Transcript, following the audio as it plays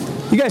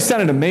You guys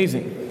sounded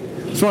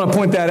amazing. Just want to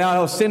point that out. I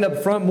was sitting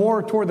up front,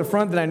 more toward the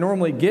front than I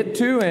normally get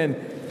to, and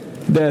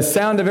the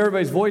sound of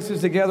everybody's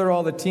voices together,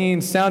 all the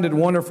teens, sounded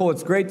wonderful.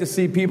 It's great to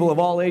see people of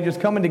all ages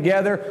coming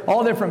together,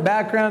 all different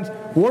backgrounds,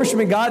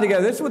 worshiping God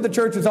together. This is what the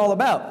church is all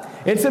about.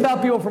 It's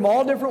about people from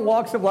all different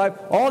walks of life,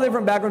 all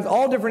different backgrounds,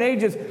 all different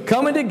ages,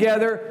 coming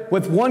together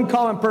with one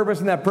common purpose,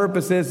 and that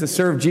purpose is to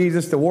serve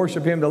Jesus, to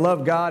worship Him, to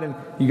love God, and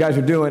you guys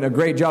are doing a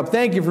great job.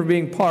 Thank you for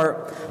being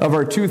part of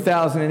our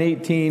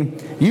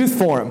 2018 Youth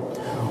Forum.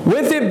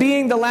 With it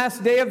being the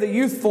last day of the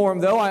Youth Forum,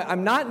 though,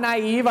 I'm not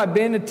naive. I've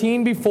been a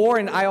teen before,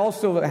 and I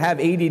also have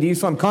ADD,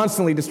 so I'm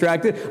constantly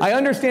distracted. I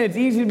understand it's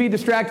easy to be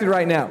distracted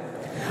right now.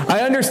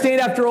 I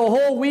understand after a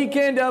whole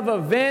weekend of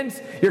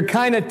events, you're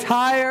kind of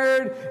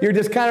tired. You're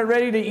just kind of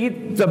ready to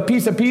eat a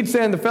piece of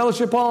pizza in the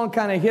fellowship hall and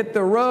kind of hit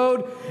the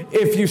road.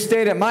 If you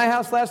stayed at my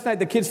house last night,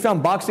 the kids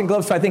found boxing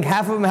gloves, so I think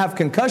half of them have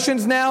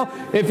concussions now.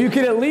 If you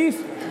could at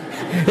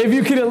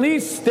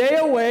least stay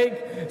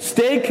awake,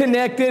 stay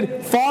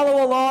connected,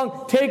 follow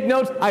along, take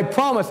notes. I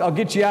promise I'll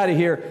get you out of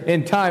here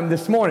in time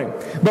this morning.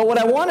 But what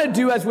I want to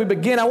do as we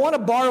begin, I want to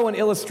borrow an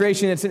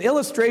illustration. It's an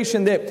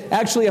illustration that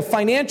actually a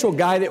financial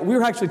guy that we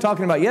were actually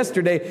talking about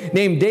yesterday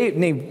named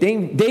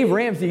Dave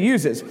Ramsey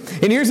uses.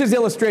 And here's his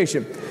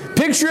illustration.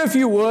 Picture, if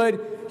you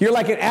would, you're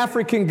like an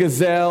African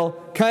gazelle,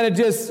 kind of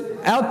just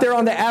out there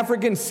on the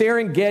African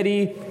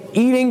Serengeti,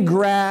 eating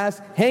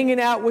grass, hanging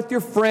out with your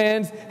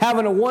friends,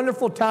 having a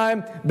wonderful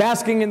time,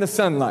 basking in the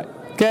sunlight.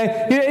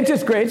 Okay? It's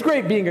just great. It's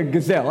great being a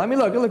gazelle. I mean,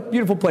 look,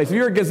 beautiful place. If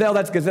you're a gazelle,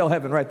 that's gazelle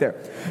heaven right there.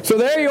 So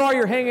there you are,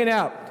 you're hanging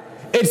out.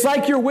 It's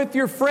like you're with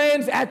your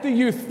friends at the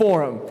Youth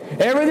Forum.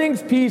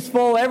 Everything's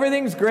peaceful,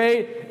 everything's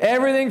great,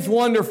 everything's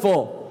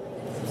wonderful.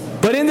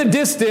 But in the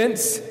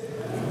distance,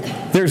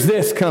 there's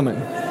this coming.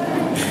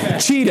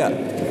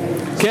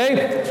 Cheetah.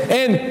 Okay?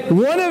 And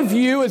one of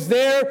you is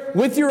there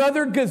with your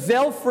other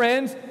gazelle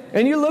friends,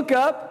 and you look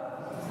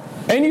up,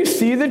 and you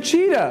see the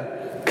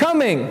cheetah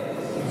coming.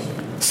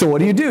 So what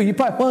do?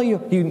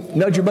 You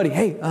nudge your buddy,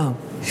 hey,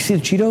 you see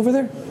the cheetah over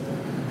there?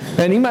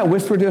 And he might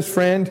whisper to his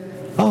friend,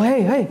 oh,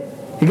 hey,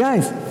 you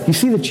guys, you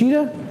see the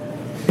cheetah?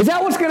 Is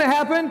that what's going to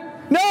happen?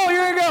 No,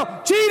 you're going to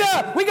go,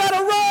 cheetah, we got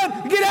to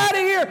run, get out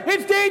of here,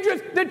 it's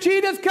dangerous, the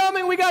cheetah's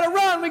coming, we got to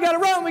run.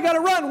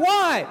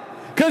 Why?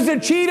 Because the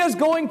cheetah's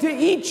going to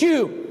eat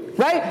you.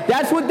 Right?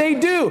 That's what they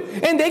do.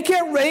 And they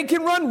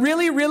can run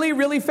really, really,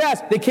 really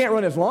fast. They can't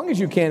run as long as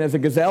you can as a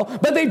gazelle,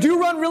 but they do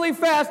run really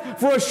fast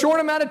for a short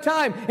amount of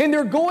time. And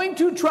they're going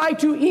to try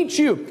to eat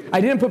you.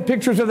 I didn't put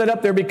pictures of that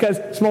up there because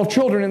small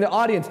children in the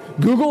audience.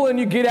 Google and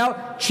you get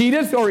out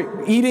cheetahs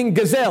or eating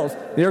gazelles.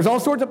 There's all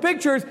sorts of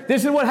pictures.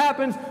 This is what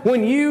happens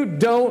when you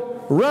don't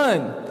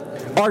run.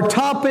 Our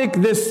topic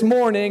this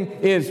morning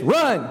is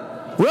run.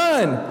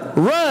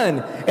 Run.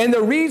 And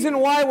the reason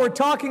why we're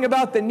talking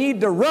about the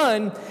need to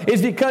run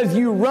is because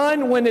you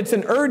run when it's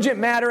an urgent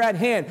matter at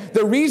hand.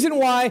 The reason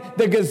why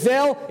the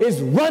gazelle is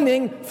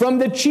running from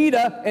the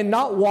cheetah and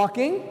not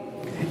walking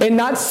and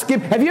not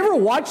skip. Have you ever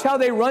watched how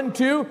they run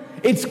too?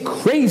 It's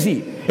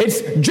crazy.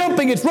 It's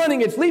jumping, it's running,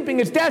 it's leaping,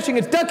 it's dashing,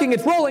 it's ducking,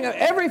 it's rolling,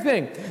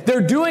 everything.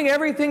 They're doing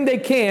everything they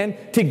can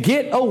to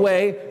get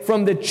away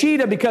from the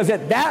cheetah because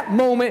at that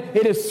moment,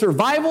 it is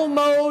survival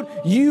mode.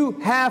 You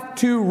have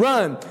to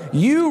run.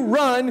 You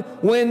run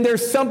when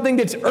there's something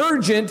that's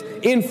urgent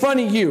in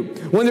front of you.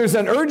 When there's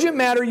an urgent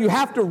matter, you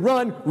have to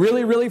run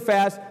really, really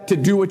fast to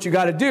do what you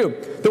got to do.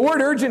 The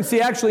word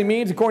urgency actually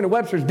means, according to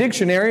Webster's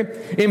dictionary,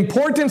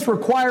 importance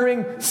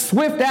requiring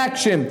swift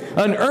action,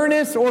 an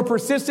earnest or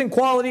persistent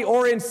quality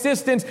or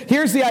insistence.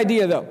 Here's the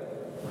idea, though.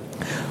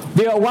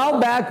 A while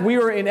back, we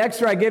were in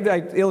Exeter. I gave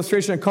the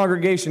illustration of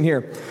congregation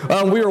here.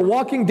 We were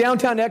walking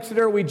downtown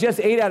Exeter. We just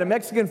ate at a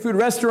Mexican food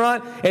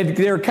restaurant, and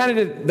they were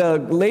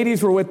the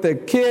ladies were with the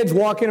kids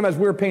walking them as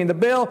we were paying the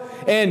bill.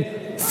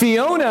 And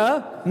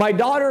Fiona, my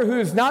daughter,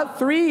 who's not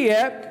 3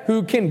 yet,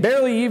 who can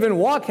barely even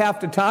walk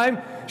half the time,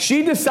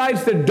 she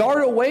decides to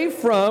dart away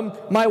from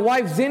my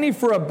wife Zinni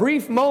for a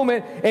brief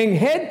moment and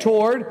head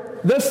toward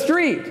the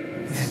street.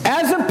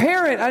 As a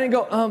parent, I didn't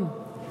go,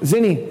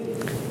 Zinni,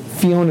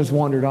 Fiona's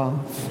wandered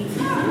off.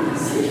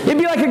 It'd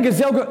be like a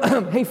gazelle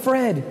go, hey,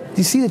 Fred, do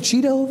you see the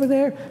cheetah over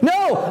there?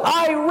 No,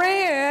 I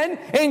ran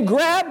and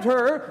grabbed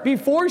her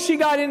before she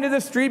got into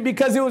the street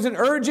because it was an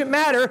urgent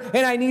matter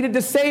and I needed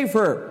to save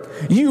her.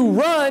 You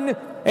run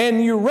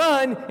and you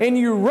run and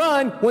you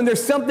run when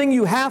there's something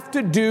you have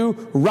to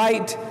do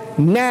right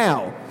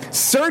now.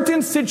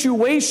 Certain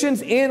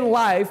situations in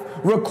life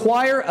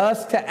require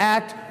us to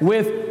act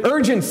with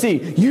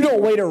urgency. You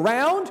don't wait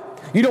around.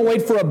 You don't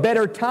wait for a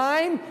better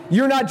time.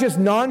 You're not just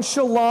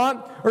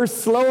nonchalant or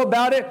slow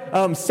about it.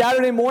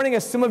 Saturday morning,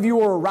 as some of you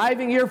were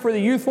arriving here for the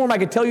youth forum, I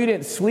could tell you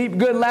didn't sleep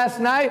good last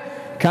night.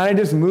 Kind of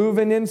just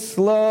moving in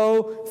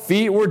slow.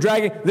 Feet were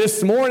dragging.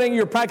 This morning,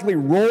 you're practically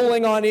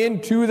rolling on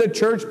into the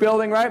church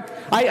building, right?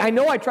 I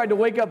know I tried to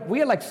wake up. We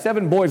had like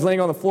 7 boys laying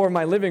on the floor of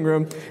my living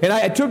room. And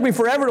it took me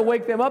forever to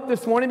wake them up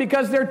this morning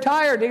because they're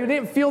tired. They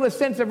didn't feel the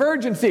sense of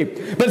urgency.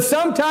 But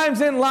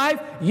sometimes in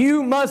life,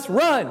 you must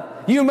run.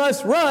 You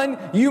must run.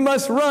 You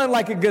must run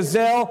like a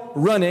gazelle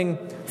running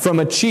from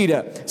a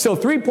cheetah. So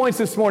 3 points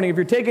this morning. If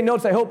you're taking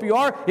notes, I hope you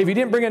are. If you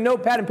didn't bring a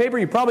notepad and paper,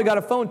 you probably got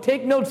a phone.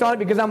 Take notes on it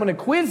because I'm going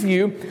to quiz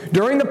you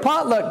during the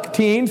potluck,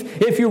 teens,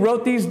 if you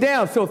wrote these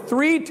down. So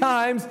 3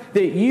 times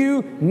that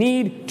you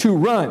need to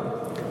run.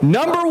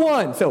 Number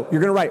 1, so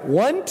you're going to write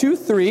 1, 2,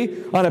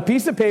 3 on a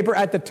piece of paper.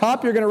 At the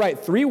top, you're going to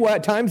write 3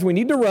 times we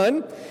need to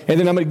run. And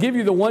then I'm going to give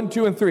you the 1,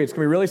 2, and 3. It's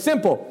going to be really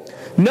simple.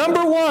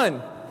 Number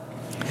 1,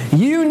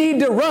 you need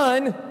to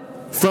run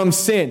from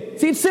sin.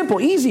 See, it's simple,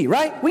 easy,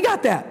 right? We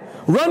got that.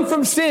 Run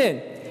from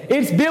sin.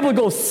 It's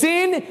biblical.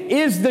 Sin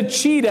is the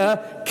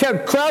cheetah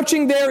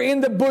crouching there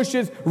in the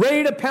bushes,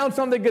 ready to pounce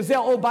on the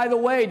gazelle. Oh, by the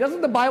way,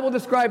 doesn't the Bible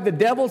describe the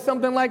devil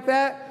something like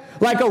that?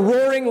 Like a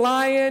roaring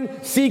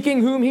lion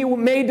seeking whom he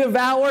may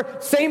devour.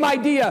 Same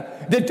idea.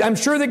 I'm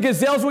sure the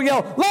gazelles will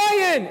yell,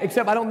 lion!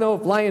 Except I don't know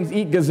if lions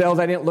eat gazelles.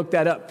 I didn't look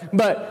that up.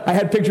 But I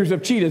had pictures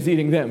of cheetahs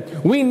eating them.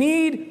 We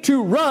need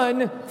to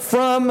run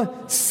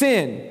from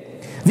sin.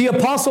 The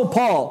Apostle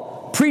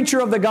Paul, preacher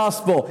of the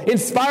gospel,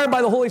 inspired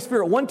by the Holy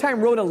Spirit, one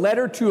time wrote a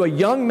letter to a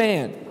young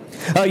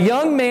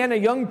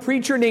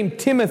preacher named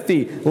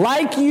Timothy,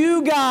 like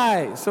you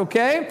guys,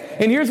 okay?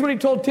 And here's what he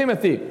told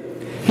Timothy.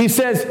 He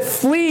says,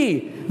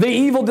 flee the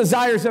evil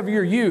desires of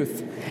your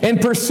youth and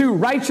pursue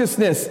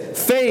righteousness,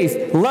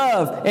 faith,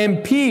 love,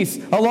 and peace,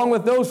 along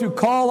with those who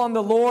call on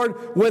the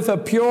Lord with a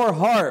pure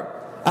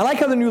heart. I like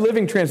how the New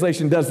Living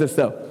Translation does this,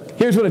 though.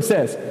 Here's what it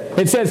says.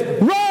 It says,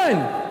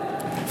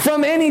 run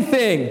from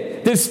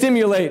anything that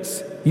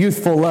stimulates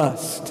youthful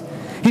lust.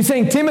 He's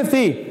saying,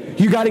 Timothy,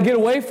 you got to get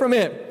away from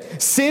it.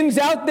 Sin's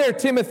out there,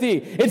 Timothy.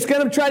 It's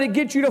going to try to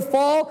get you to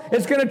fall.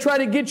 It's going to try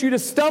to get you to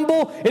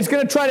stumble. It's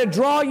going to try to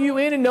draw you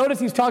in. And notice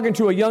he's talking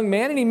to a young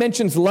man, and he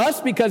mentions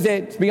lust because,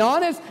 to be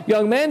honest,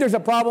 young man, there's a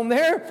problem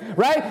there,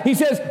 right? He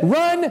says,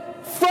 run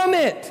from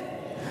it.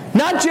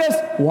 Not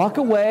just walk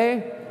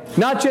away.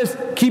 Not just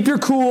keep your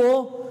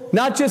cool.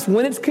 Not just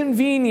when it's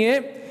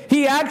convenient.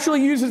 He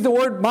actually uses the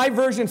word, my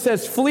version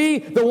says flee.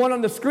 The one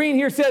on the screen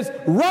here says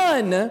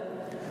run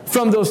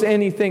from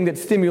anything that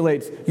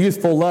stimulates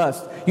youthful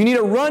lust. You need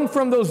to run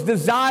from those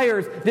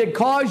desires that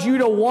cause you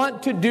to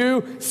want to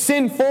do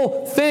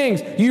sinful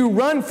things. You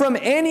run from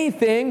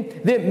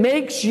anything that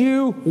makes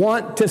you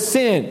want to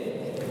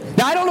sin.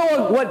 Now, I don't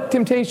know what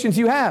temptations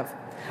you have.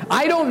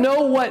 I don't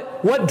know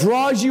what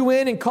draws you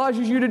in and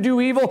causes you to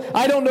do evil.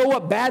 I don't know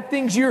what bad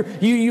things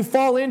you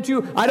fall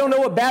into. I don't know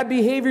what bad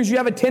behaviors you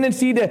have a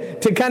tendency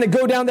to kind of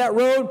go down that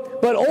road.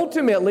 But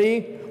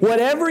ultimately,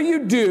 whatever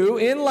you do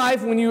in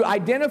life, when you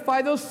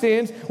identify those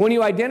sins, when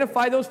you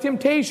identify those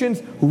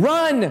temptations,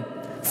 run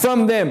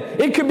from them.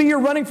 It could be you're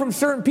running from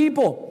certain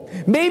people.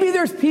 Maybe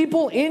there's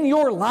people in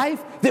your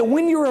life that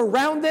when you're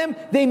around them,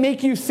 they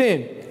make you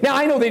sin. Now,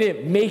 I know they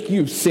didn't make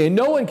you sin.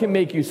 No one can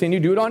make you sin.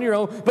 You do it on your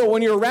own. But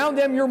when you're around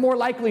them, you're more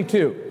likely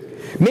to.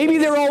 Maybe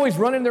they're always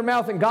running their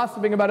mouth and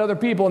gossiping about other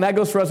people, and that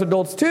goes for us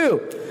adults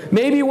too.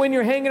 Maybe when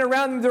you're hanging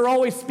around them, they're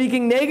always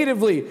speaking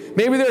negatively.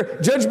 Maybe they're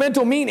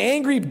judgmental, mean,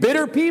 angry,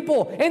 bitter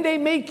people, and they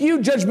make you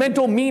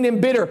judgmental, mean,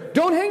 and bitter.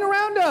 Don't hang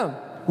around them.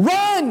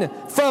 Run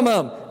from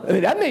them.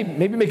 That may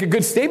maybe make a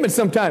good statement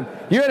sometime.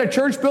 You're at a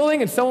church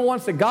building, and someone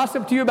wants to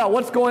gossip to you about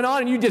what's going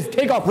on, and you just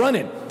take off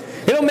running.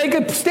 It'll make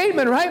a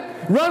statement,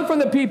 right? Run from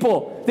the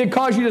people that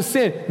cause you to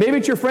sin. Maybe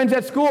it's your friends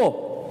at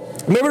school.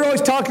 Maybe they're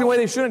always talking the way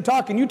they shouldn't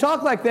talk, and you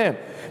talk like them.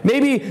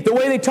 Maybe the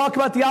way they talk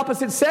about the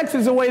opposite sex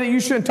is the way that you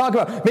shouldn't talk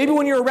about. Maybe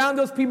when you're around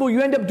those people,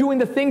 you end up doing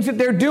the things that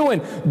they're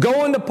doing.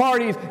 Going to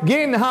parties,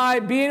 getting high,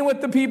 being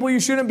with the people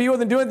you shouldn't be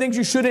with, and doing things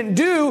you shouldn't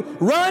do.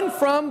 Run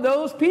from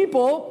those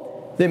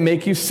people that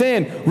make you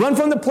sin. Run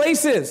from the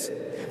places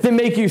that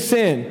make you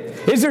sin.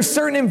 Is there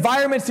certain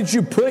environments that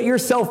you put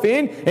yourself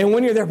in, and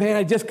when you're there, man,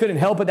 I just couldn't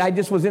help it. I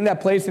just was in that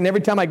place, and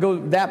every time I go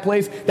to that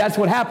place, that's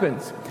what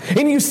happens.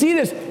 And you see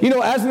this,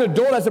 as an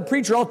adult, as a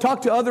preacher, I'll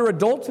talk to other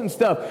adults and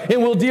stuff,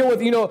 and we'll deal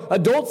with,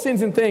 adult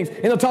sins and things,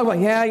 and they'll talk about,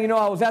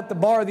 I was at the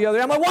bar the other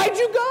day. I'm like, why'd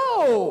you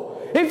go?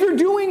 If you're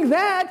doing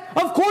that,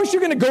 of course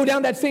you're going to go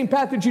down that same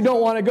path that you don't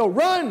want to go.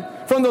 Run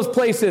from those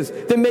places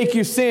that make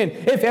you sin.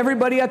 If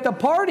everybody at the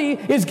party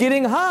is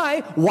getting high,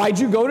 why'd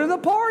you go to the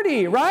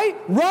party, right?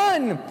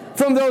 Run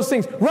from those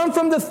things. Run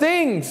from the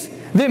things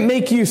that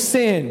make you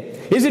sin.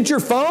 Is it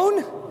your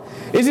phone?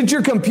 Is it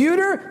your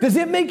computer? Does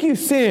it make you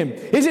sin?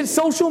 Is it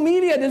social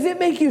media? Does it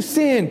make you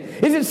sin?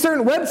 Is it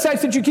certain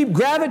websites that you keep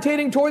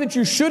gravitating toward that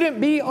you shouldn't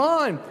be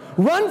on?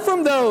 Run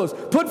from those.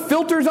 Put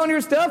filters on your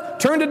stuff.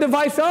 Turn the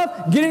device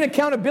off. Get an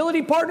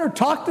accountability partner.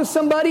 Talk to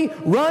somebody.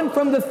 Run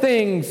from the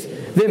things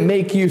that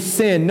make you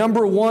sin.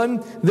 Number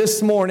 1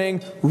 this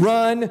morning,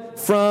 run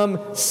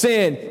from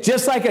sin.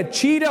 Just like a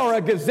cheetah or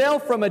a gazelle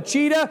from a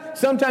cheetah,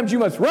 sometimes you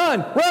must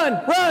run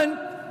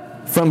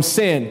from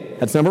sin.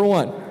 That's number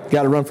 1.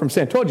 Got to run from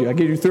sin. Told you. I'll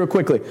get you through it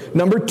quickly.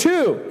 Number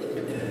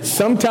 2,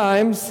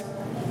 sometimes,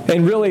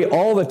 and really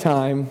all the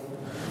time,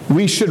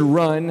 we should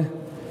run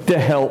to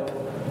help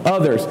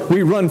others.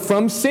 We run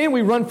from sin,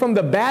 we run from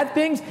the bad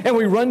things, and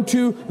we run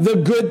to the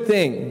good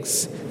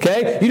things.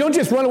 Okay? You don't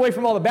just run away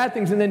from all the bad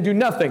things and then do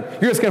nothing.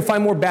 You're just going to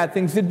find more bad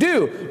things to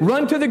do.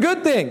 Run to the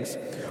good things.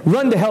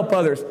 Run to help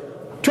others.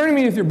 Turn to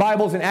me with your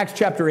Bibles in Acts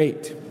chapter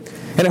 8.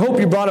 And I hope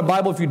you brought a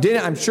Bible. If you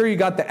didn't, I'm sure you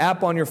got the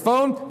app on your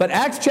phone. But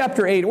Acts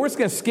chapter 8, we're just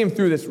going to skim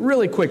through this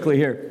really quickly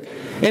here.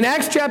 In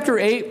Acts chapter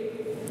 8,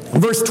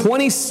 verse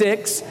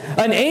 26,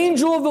 an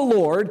angel of the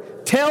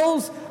Lord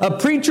tells a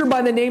preacher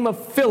by the name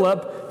of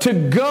Philip to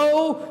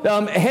go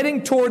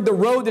heading toward the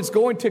road that's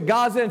going to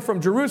Gaza, and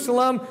from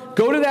Jerusalem,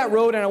 go to that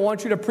road and I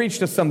want you to preach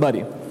to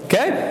somebody.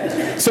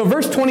 Okay? So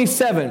verse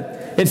 27,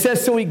 it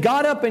says, so he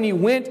got up and he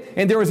went,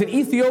 and there was an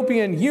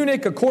Ethiopian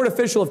eunuch, a court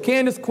official of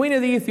Candace, queen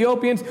of the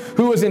Ethiopians,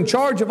 who was in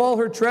charge of all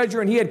her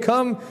treasure, and he had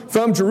come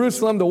from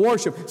Jerusalem to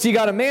worship. So you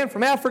got a man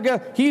from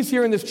Africa, he's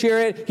here in this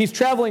chariot, he's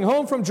traveling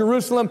home from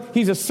Jerusalem,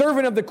 he's a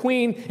servant of the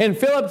queen, and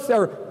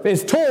Philip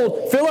is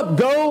told, Philip,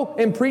 go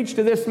and preach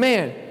to this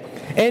man.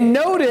 And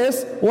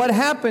notice what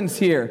happens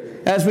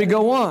here as we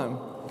go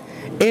on.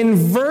 In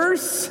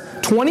verse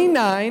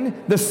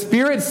 29, the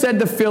Spirit said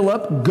to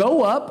Philip,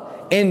 go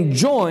up and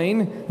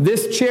join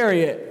this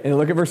chariot. And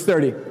look at verse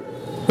 30.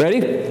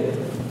 Ready?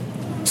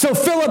 So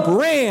Philip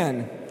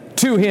ran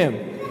to him.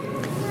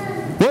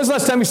 When was the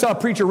last time you saw a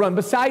preacher run?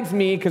 Besides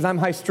me, because I'm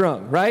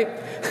high-strung, right?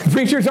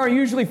 Preachers aren't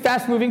usually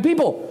fast-moving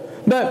people.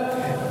 But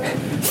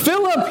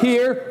Philip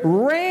here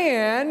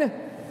ran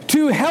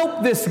to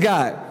help this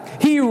guy.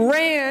 He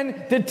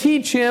ran to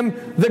teach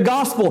him the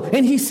gospel.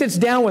 And he sits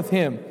down with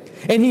him.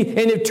 And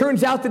it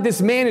turns out that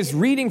this man is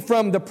reading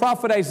from the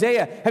prophet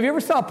Isaiah. Have you ever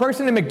saw a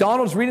person in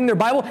McDonald's reading their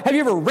Bible? Have you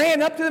ever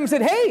ran up to them and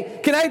said,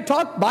 hey, can I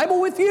talk Bible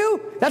with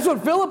you? That's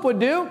what Philip would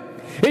do.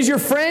 Is your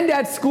friend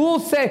at school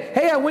say,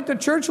 hey, I went to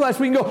church last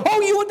week, and go,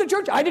 oh, you went to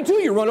church? I did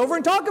too. You run over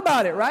and talk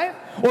about it, right?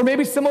 Or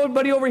maybe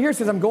somebody over here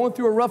says, I'm going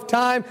through a rough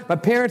time. My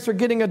parents are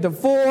getting a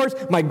divorce.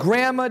 My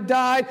grandma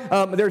died.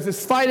 There's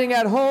this fighting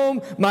at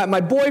home.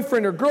 My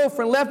boyfriend or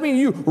girlfriend left me. And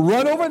you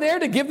run over there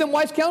to give them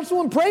wise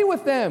counsel and pray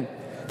with them.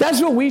 That's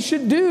what we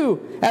should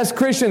do as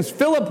Christians.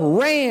 Philip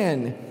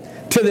ran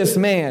to this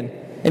man,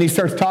 and he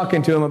starts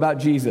talking to him about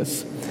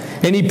Jesus.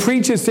 And he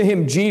preaches to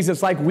him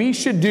Jesus like we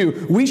should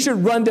do. We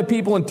should run to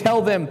people and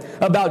tell them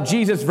about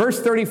Jesus.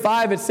 Verse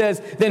 35, it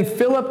says, then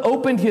Philip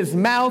opened his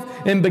mouth,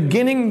 and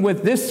beginning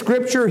with this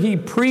scripture, he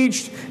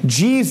preached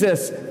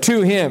Jesus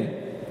to him.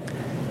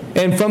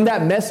 And from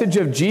that message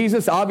of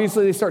Jesus,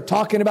 obviously they start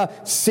talking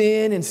about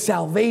sin and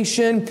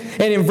salvation.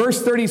 And in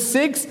verse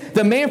 36,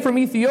 the man from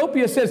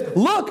Ethiopia says,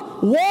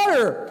 look,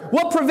 water.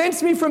 What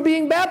prevents me from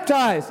being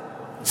baptized?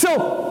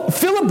 So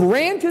Philip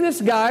ran to this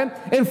guy,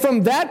 and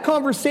from that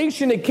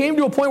conversation, it came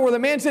to a point where the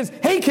man says,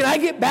 hey, can I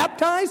get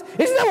baptized?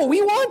 Isn't that what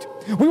we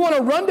want? We want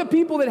to run to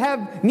people that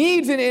have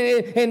needs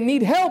and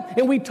need help,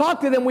 and we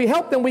talk to them, we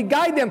help them, we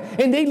guide them,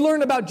 and they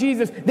learn about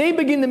Jesus. They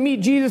begin to meet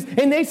Jesus,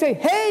 and they say,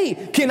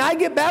 hey, can I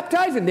get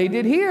baptized? And they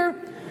did here.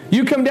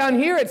 You come down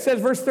here, it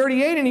says verse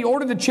 38, and he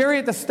ordered the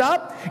chariot to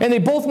stop, and they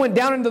both went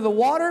down into the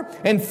water,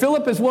 and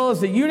Philip as well as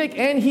the eunuch,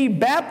 and he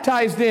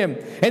baptized him.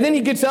 And then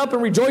he gets up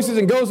and rejoices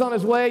and goes on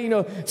his way,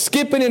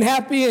 skipping and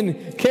happy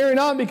and carrying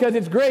on because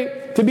it's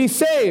great to be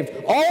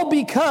saved. All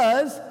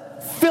because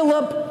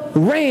Philip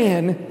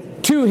ran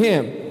to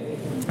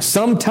him.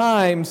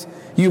 Sometimes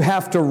you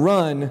have to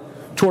run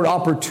toward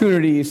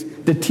opportunities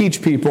to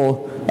teach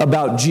people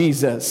about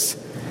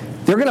Jesus.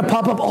 They're going to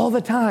pop up all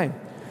the time.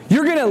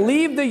 You're going to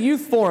leave the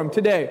youth forum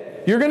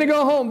today. You're going to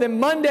go home. Then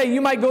Monday,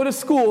 you might go to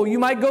school. You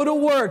might go to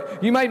work.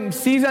 You might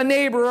see a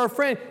neighbor or a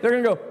friend. They're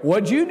going to go,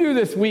 what'd you do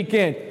this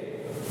weekend?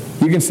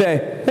 You can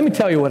say, let me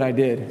tell you what I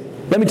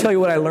did. Let me tell you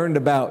what I learned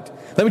about.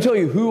 Let me tell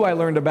you who I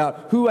learned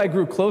about, who I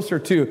grew closer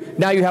to.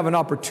 Now you have an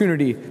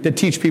opportunity to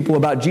teach people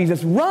about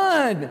Jesus.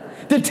 Run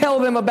to tell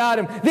them about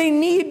him. They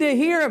need to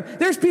hear him.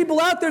 There's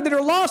people out there that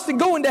are lost and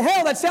going to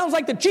hell. That sounds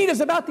like the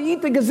cheetah's about to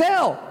eat the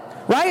gazelle.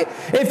 Right?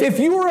 If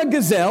you were a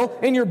gazelle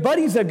and your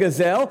buddy's a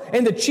gazelle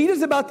and the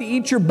cheetah's about to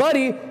eat your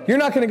buddy, you're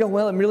not going to go,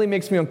 well, it really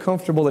makes me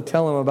uncomfortable to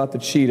tell him about the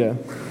cheetah.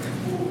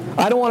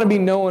 I don't want to be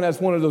known as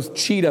one of those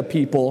cheetah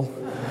people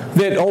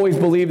that always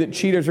believe that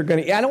cheetahs are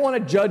going to eat. I don't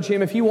want to judge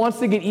him. If he wants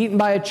to get eaten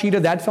by a cheetah,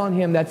 that's on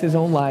him. That's his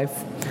own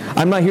life.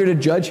 I'm not here to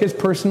judge his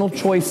personal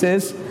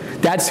choices.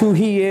 That's who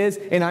he is,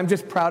 and I'm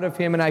just proud of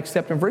him, and I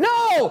accept him for...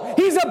 No!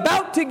 He's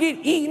about to get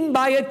eaten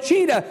by a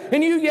cheetah,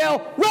 and you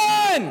yell,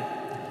 run!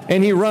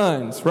 And he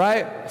runs,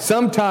 right?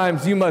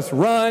 Sometimes you must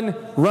run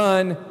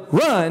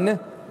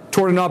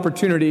toward an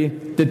opportunity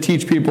to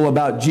teach people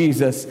about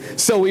Jesus.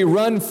 So we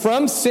run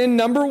from sin,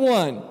 number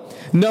one.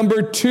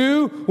 Number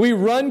two, we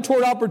run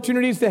toward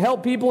opportunities to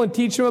help people and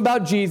teach them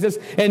about Jesus.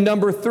 And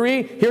number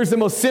three, here's the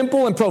most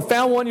simple and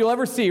profound one you'll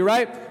ever see,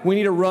 right? We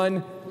need to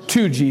run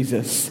to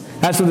Jesus.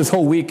 That's what this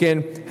whole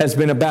weekend has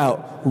been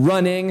about,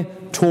 running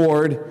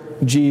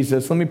toward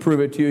Jesus. Let me prove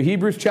it to you.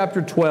 Hebrews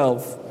chapter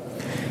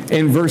 12,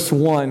 in verse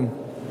 1.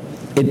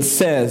 It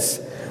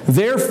says,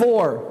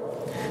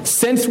 therefore,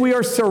 since we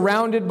are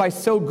surrounded by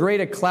so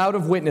great a cloud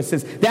of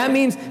witnesses. That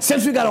means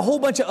since we've got a whole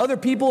bunch of other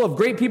people, of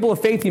great people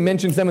of faith, he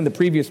mentions them in the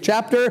previous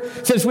chapter,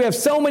 since we have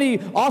so many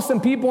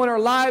awesome people in our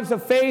lives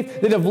of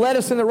faith that have led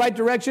us in the right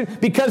direction,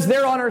 because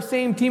they're on our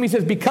same team, he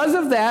says, because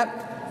of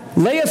that,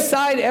 lay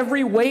aside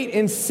every weight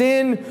and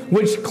sin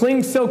which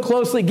clings so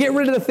closely. Get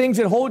rid of the things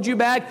that hold you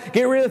back.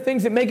 Get rid of the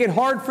things that make it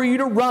hard for you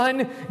to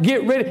run.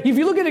 If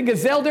you look at a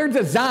gazelle, they're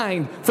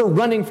designed for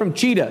running from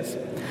cheetahs.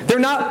 They're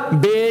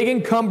not big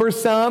and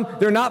cumbersome.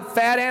 They're not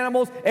fat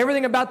animals.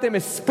 Everything about them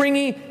is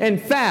springy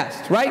and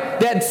fast, right?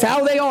 That's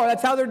how they are.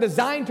 That's how they're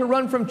designed to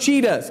run from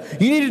cheetahs.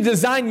 You need to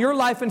design your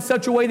life in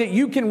such a way that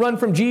you can run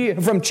from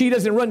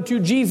cheetahs and run to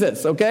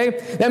Jesus,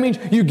 okay? That means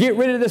you get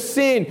rid of the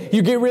sin.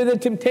 You get rid of the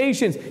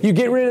temptations. You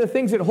get rid of the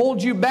things that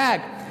hold you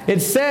back. It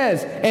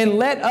says, and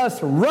let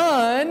us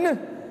run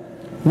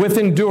with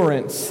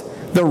endurance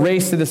the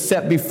race that is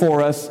set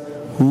before us,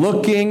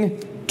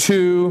 looking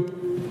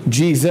to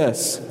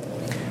Jesus.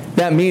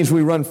 That means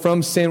we run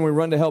from sin, we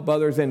run to help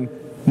others, and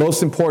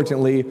most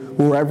importantly,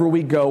 wherever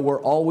we go,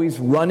 we're always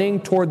running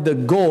toward the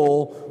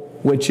goal,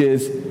 which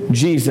is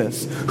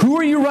Jesus. Who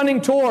are you running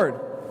toward?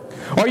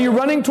 Are you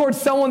running toward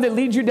someone that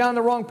leads you down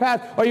the wrong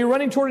path? Are you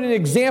running toward an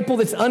example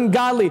that's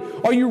ungodly?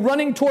 Are you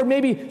running toward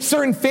maybe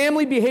certain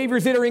family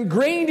behaviors that are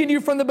ingrained in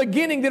you from the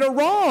beginning that are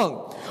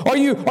wrong? Are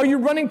you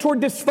running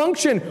toward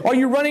dysfunction? Are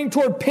you running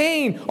toward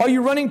pain? Are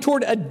you running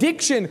toward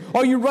addiction?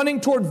 Are you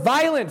running toward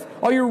violence?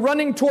 Are you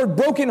running toward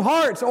broken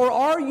hearts? Or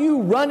are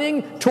you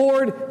running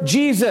toward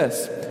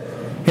Jesus?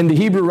 And the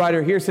Hebrew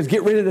writer here says,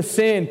 get rid of the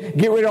sin,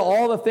 get rid of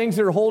all the things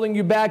that are holding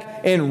you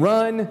back, and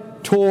run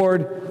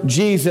toward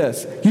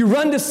Jesus. You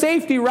run to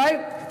safety,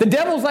 right? The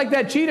devil's like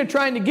that cheetah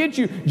trying to get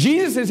you.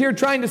 Jesus is here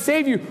trying to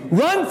save you.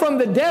 Run from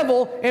the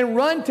devil and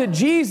run to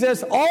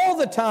Jesus all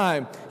the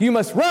time. You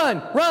must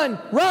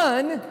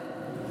run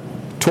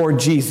toward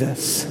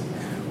Jesus.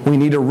 We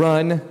need to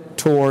run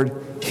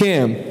toward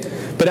Him.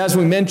 But as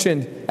we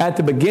mentioned at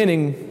the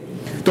beginning,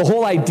 the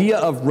whole idea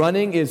of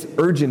running is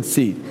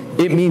urgency.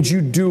 It means you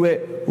do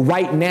it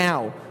right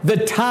now. The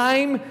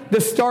time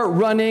to start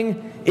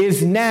running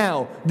is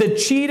now. The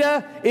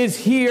cheetah is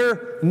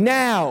here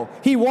now.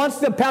 He wants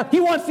to pound.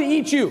 He wants to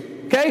eat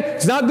you. Okay?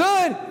 It's not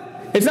good.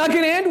 It's not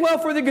going to end well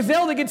for the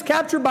gazelle that gets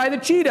captured by the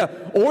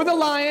cheetah or the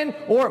lion,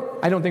 or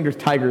I don't think there's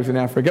tigers in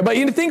Africa, but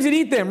things that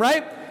eat them,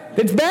 right?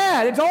 It's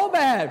bad. It's all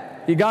bad.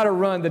 You got to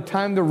run. The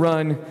time to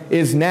run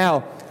is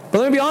now. But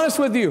let me be honest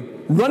with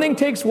you. Running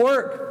takes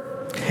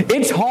work.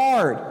 It's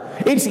hard.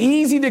 It's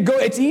easy to go.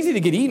 It's easy to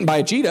get eaten by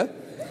a cheetah.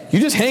 You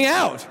just hang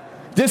out.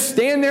 Just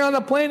stand there on the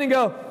plain and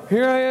go,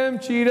 here I am,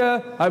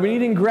 cheetah. I've been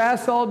eating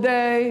grass all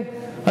day.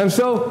 I'm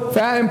so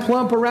fat and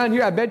plump around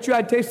here. I bet you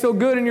I taste so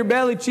good in your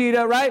belly,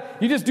 cheetah, right?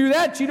 You just do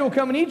that, cheetah will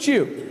come and eat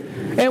you.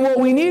 And what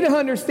we need to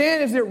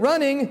understand is that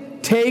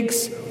running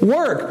takes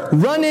work.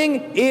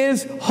 Running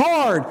is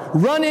hard.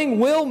 Running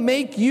will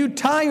make you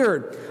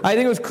tired. I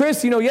think it was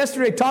Chris,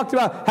 yesterday talked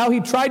about how he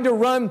tried to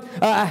run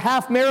a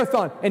half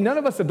marathon. And none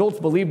of us adults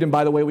believed him,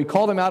 by the way. We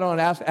called him out on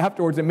it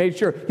afterwards and made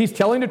sure he's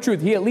telling the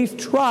truth. He at least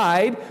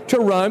tried to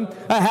run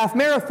a half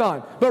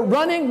marathon. But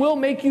running will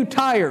make you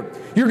tired.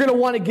 You're going to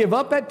want to give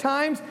up at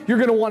times. You're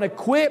going to want to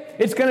quit.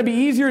 It's going to be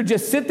easier to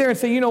just sit there and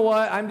say, you know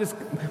what,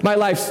 my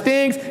life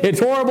stinks. It's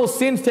horrible.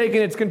 Sin's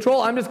taking its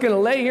control. I'm just going to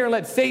lay here and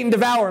let Satan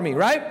devour me,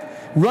 right?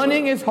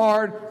 Running is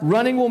hard.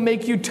 Running will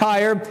make you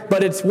tired,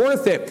 but it's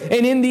worth it.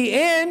 And in the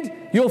end,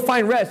 you'll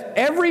find rest.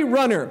 Every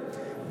runner,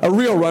 a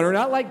real runner,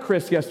 not like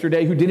Chris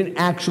yesterday who didn't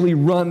actually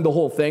run the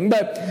whole thing,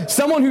 but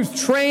someone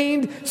who's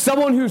trained,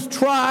 someone who's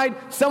tried,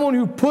 someone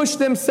who pushed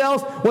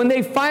themselves, when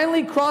they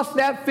finally cross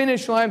that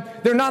finish line,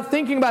 they're not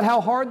thinking about how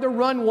hard the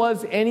run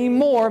was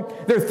anymore.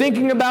 They're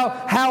thinking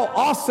about how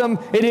awesome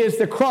it is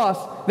to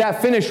cross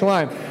that finish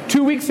line.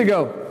 2 weeks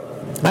ago,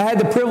 I had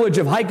the privilege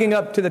of hiking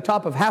up to the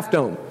top of Half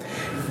Dome.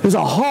 It was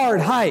a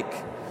hard hike.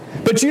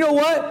 But you know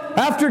what?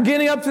 After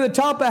getting up to the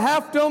top of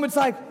Half Dome, it's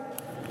like,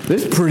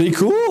 this is pretty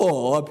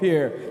cool up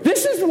here.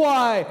 This is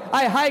why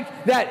I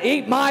hiked that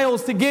 8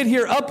 miles to get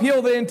here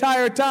uphill the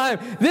entire time.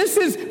 This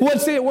is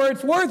where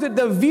it's worth it.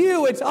 The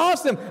view, it's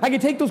awesome. I can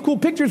take those cool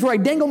pictures where I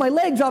dangle my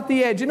legs off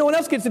the edge and no one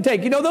else gets to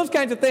take. Those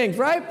kinds of things,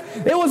 right?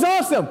 It was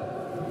awesome.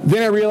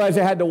 Then I realized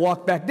I had to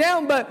walk back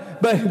down, but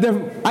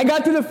I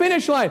got to the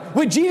finish line.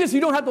 With Jesus,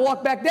 you don't have to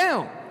walk back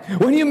down.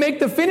 When you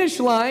make the finish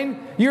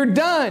line, you're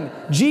done.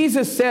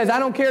 Jesus says, I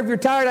don't care if you're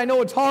tired. I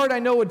know it's hard. I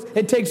know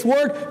it takes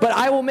work, but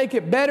I will make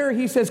it better.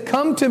 He says,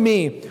 come to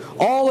me,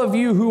 all of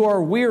you who are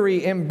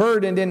weary and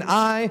burdened, and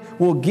I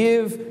will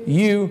give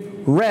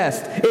you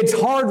rest. It's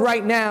hard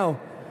right now,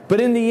 but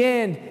in the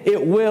end,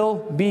 it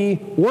will be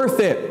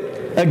worth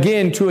it.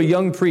 Again, to a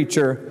young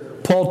preacher,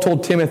 Paul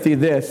told Timothy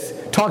this,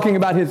 talking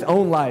about his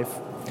own life.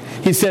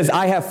 He says,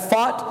 I have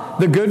fought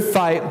the good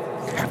fight.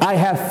 I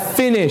have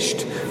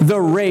finished the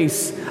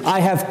race. I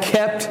have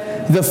kept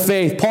the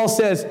faith. Paul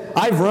says,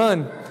 I've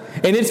run,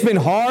 and it's been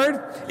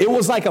hard. It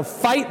was like a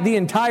fight the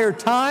entire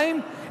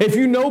time. If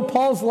you know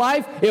Paul's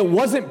life, it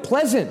wasn't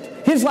pleasant.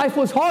 His life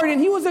was hard,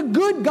 and he was a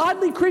good,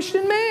 godly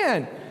Christian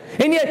man.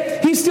 And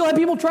yet, he still had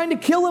people trying to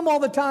kill him all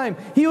the time.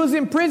 He was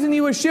in prison.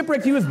 He was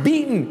shipwrecked. He was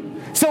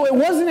beaten. So it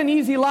wasn't an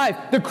easy life.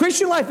 The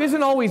Christian life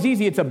isn't always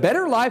easy. It's a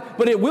better life,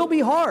 but it will be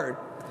hard.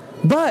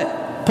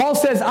 But Paul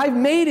says, I've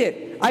made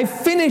it. I've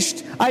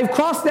finished. I've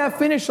crossed that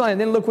finish line.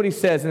 And then look what he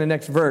says in the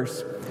next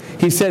verse.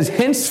 He says,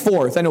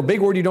 henceforth, I know,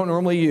 big word you don't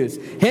normally use.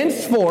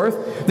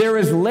 Henceforth, there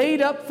is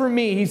laid up for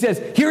me. He says,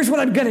 here's what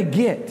I'm going to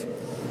get.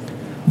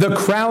 The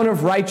crown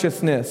of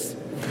righteousness,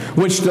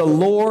 which the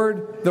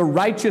Lord, the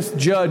righteous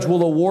judge,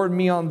 will award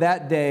me on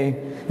that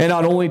day, and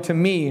not only to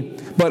me,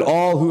 but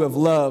all who have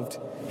loved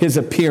his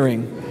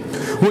appearing.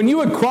 When you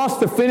would cross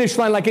the finish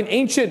line like an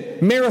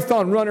ancient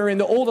marathon runner in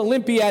the old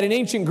Olympiad in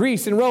ancient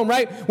Greece and Rome,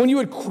 right? When you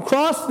would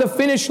cross the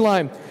finish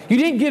line, you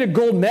didn't get a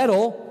gold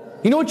medal.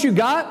 You know what you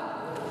got?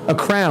 A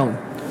crown,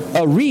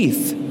 a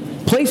wreath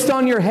placed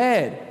on your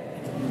head,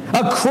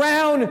 a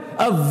crown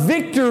of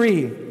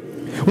victory.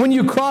 When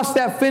you cross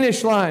that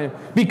finish line,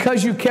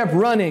 because you kept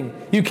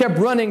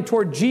running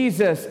toward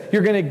Jesus,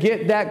 you're going to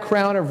get that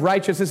crown of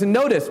righteousness. And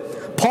notice,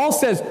 Paul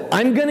says,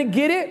 I'm going to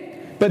get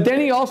it, but then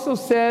he also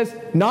says,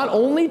 not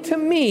only to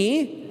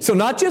me, so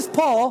not just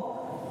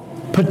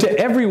Paul, but to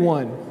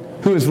everyone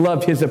who has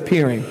loved his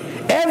appearing.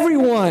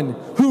 Everyone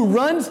who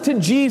runs to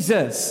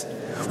Jesus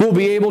will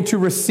be able to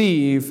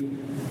receive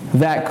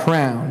that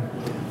crown.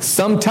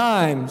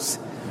 Sometimes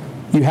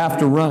you have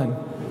to run.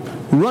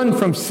 Run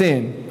from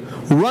sin.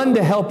 Run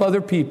to help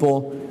other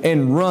people.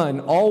 And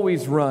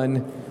always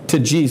run to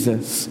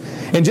Jesus.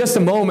 In just a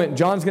moment,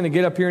 John's going to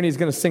get up here and he's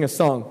going to sing a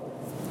song.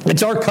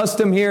 It's our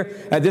custom here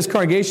at this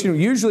congregation.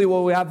 Usually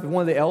we'll have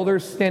one of the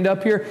elders stand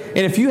up here. And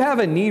if you have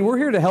a need, we're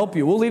here to help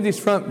you. We'll leave these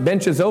front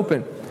benches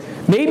open.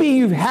 Maybe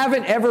you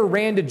haven't ever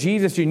ran to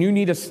Jesus and you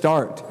need to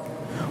start.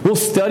 We'll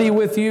study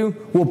with you.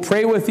 We'll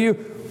pray with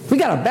you. We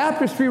got a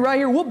baptistry right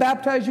here. We'll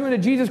baptize you into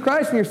Jesus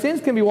Christ and your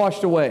sins can be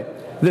washed away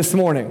this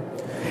morning.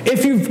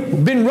 If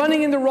you've been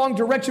running in the wrong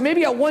direction,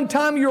 maybe at one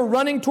time you were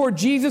running toward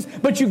Jesus,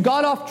 but you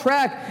got off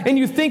track and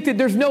you think that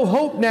there's no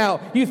hope now.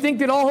 You think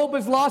that all hope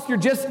is lost. You're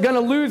just going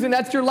to lose and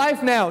that's your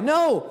life now.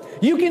 No,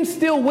 you can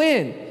still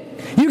win.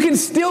 You can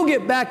still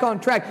get back on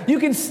track. You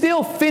can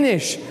still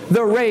finish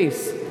the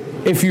race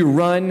if you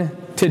run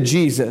to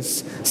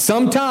Jesus.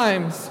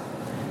 Sometimes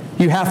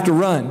you have to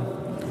run.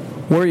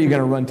 Where are you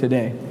going to run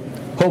today?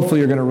 Hopefully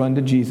you're going to run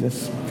to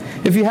Jesus.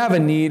 If you have a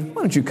need,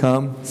 why don't you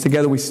come?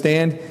 Together we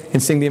stand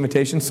and sing the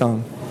invitation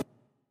song.